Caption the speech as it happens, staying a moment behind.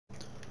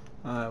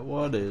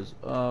What is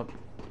up?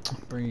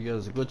 Bring you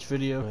guys a glitch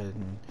video. Go ahead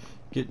and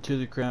get to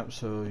the crap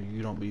so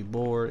you don't be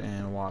bored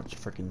and watch a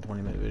freaking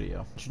 20-minute video.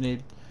 What you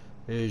need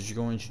is you're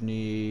going to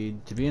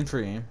need to be in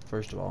free game,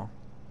 first of all.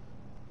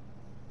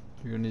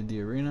 You're going to need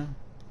the arena,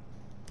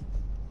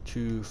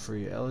 2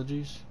 free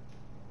elegies,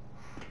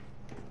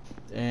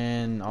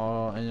 and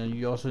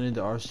you also need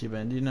the RC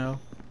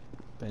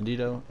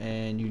Bandito,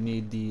 and you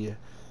need the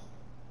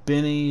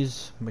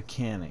Benny's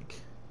mechanic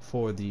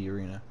for the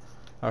arena.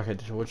 Okay,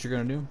 so what you're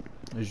gonna do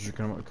is you're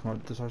gonna come up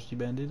with this RC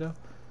Bandito.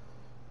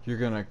 You're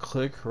gonna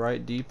click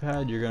right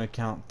D-pad. You're gonna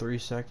count 3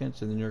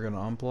 seconds, and then you're gonna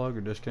unplug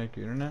or disconnect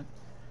your internet,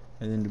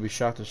 and then to be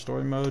shot to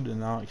story mode.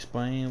 And I'll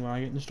explain when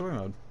I get into story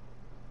mode.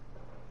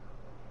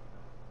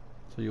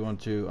 So you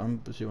want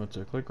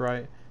to click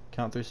right,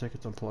 count 3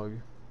 seconds, unplug,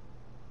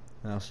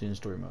 and I'll see you in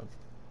story mode.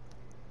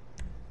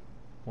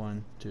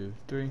 1, 2,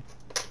 3.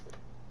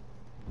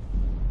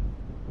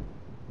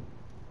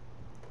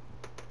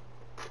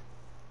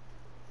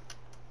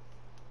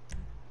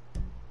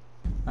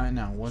 Alright,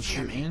 now once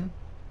you're in,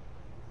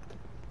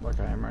 like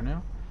I am right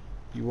now,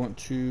 you want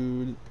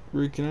to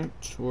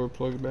reconnect or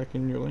plug it back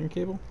in your LAN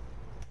cable.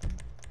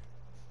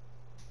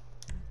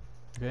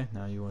 Okay,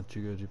 now you want to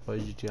go to Play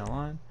GT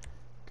Online,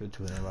 go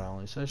to an invite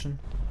only session,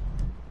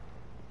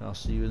 and I'll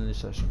see you in the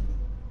session.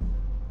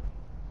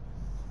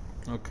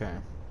 Okay.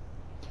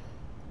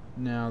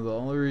 Now the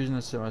only reason I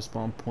set my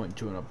spawn point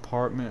to an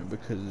apartment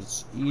because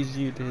it's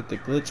easier to hit the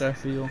glitch, I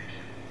feel.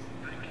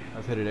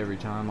 I've hit it every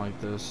time like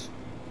this.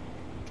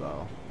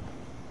 So,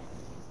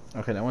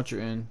 okay, now once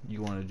you're in,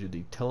 you want to do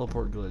the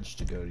teleport glitch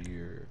to go to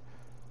your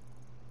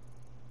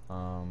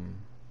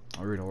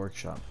arena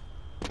workshop.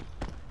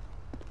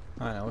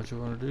 Alright, now what you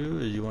want to do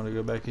is you want to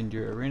go back into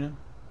your arena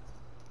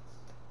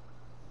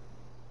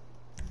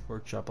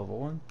workshop level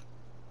 1.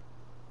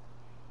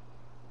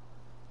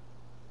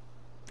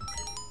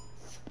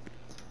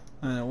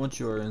 And once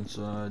you are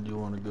inside, you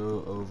want to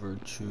go over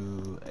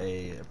to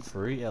a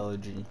free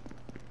Elegy.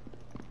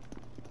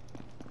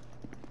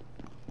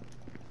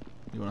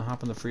 You want to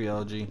hop on the free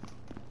Elegy,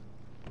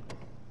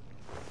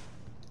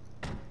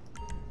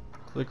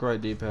 click right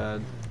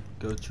D-pad,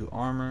 go to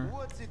armor,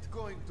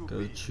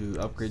 go to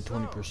upgrade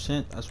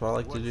 20%. That's what I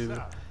like to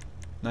do.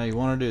 Now you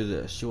want to do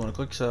this. You want to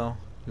click sell.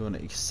 You want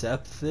to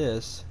accept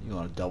this. You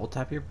want to double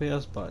tap your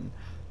PS button,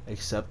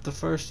 accept the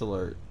first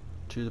alert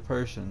to the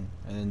person,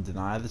 and then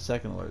deny the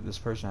second alert. This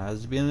person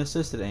has to be in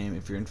assisted aim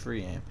if you're in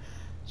free aim.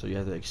 So you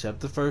have to accept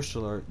the first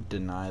alert,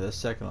 deny the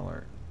second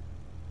alert.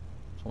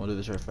 So I'm going to do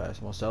this right fast.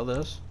 I'm going to sell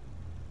this.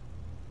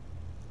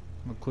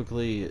 I'm going to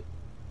quickly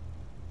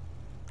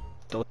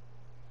delete.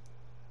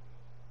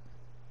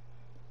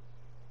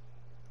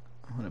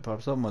 When it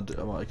pops up, I'm going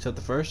to accept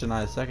the first,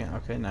 deny the second.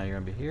 Okay, now you're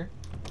going to be here.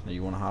 Now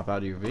you want to hop out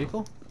of your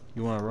vehicle.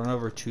 You want to run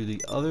over to the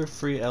other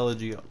free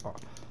Elegy.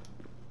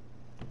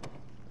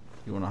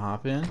 You want to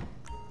hop in.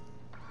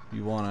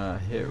 You want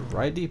to hit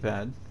right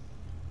D-pad.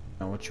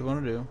 Now what you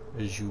want to do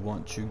is you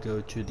want to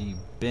go to the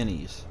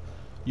Benny's.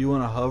 You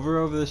want to hover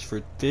over this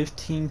for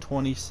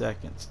 15-20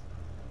 seconds.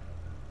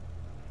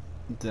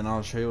 Then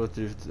I'll show you what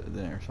to do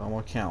there. So I'm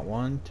going to count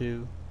 1,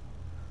 2,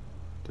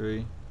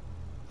 3,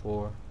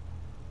 4,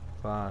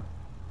 5,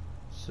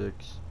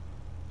 6,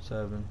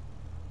 7,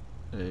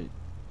 8,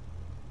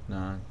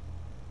 9,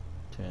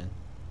 10,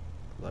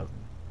 11,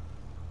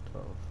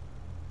 12,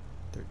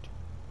 13,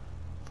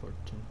 14,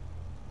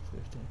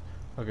 15.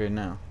 Okay,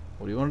 now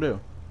what do you want to do?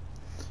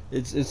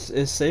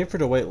 It's safer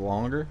to wait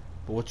longer,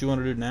 but what you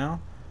want to do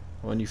now,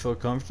 when you feel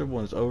comfortable,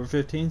 when it's over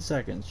 15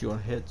 seconds, you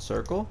want to hit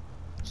circle,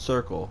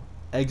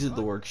 exit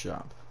the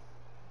workshop.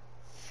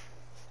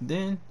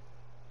 Then,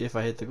 if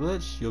I hit the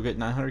glitch, you'll get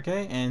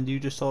 900k, and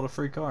you just sold a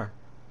free car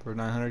for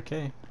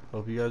 900k.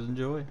 Hope you guys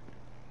enjoy.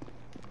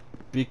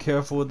 Be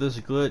careful with this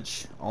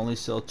glitch. Only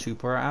sell 2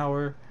 per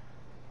hour.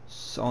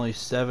 It's only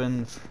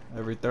 7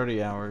 every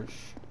 30 hours.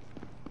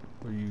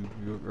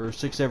 Or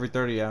 6 every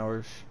 30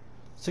 hours.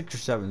 6 or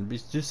 7.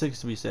 Do 6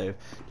 to be safe.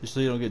 Just so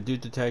you don't get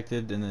dupe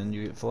detected and then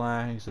you get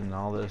flags and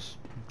all this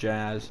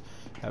jazz.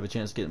 Have a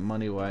chance of getting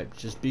money wiped.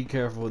 Just be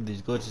careful with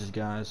these glitches,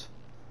 guys.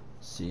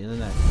 See you in the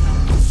next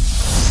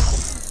one.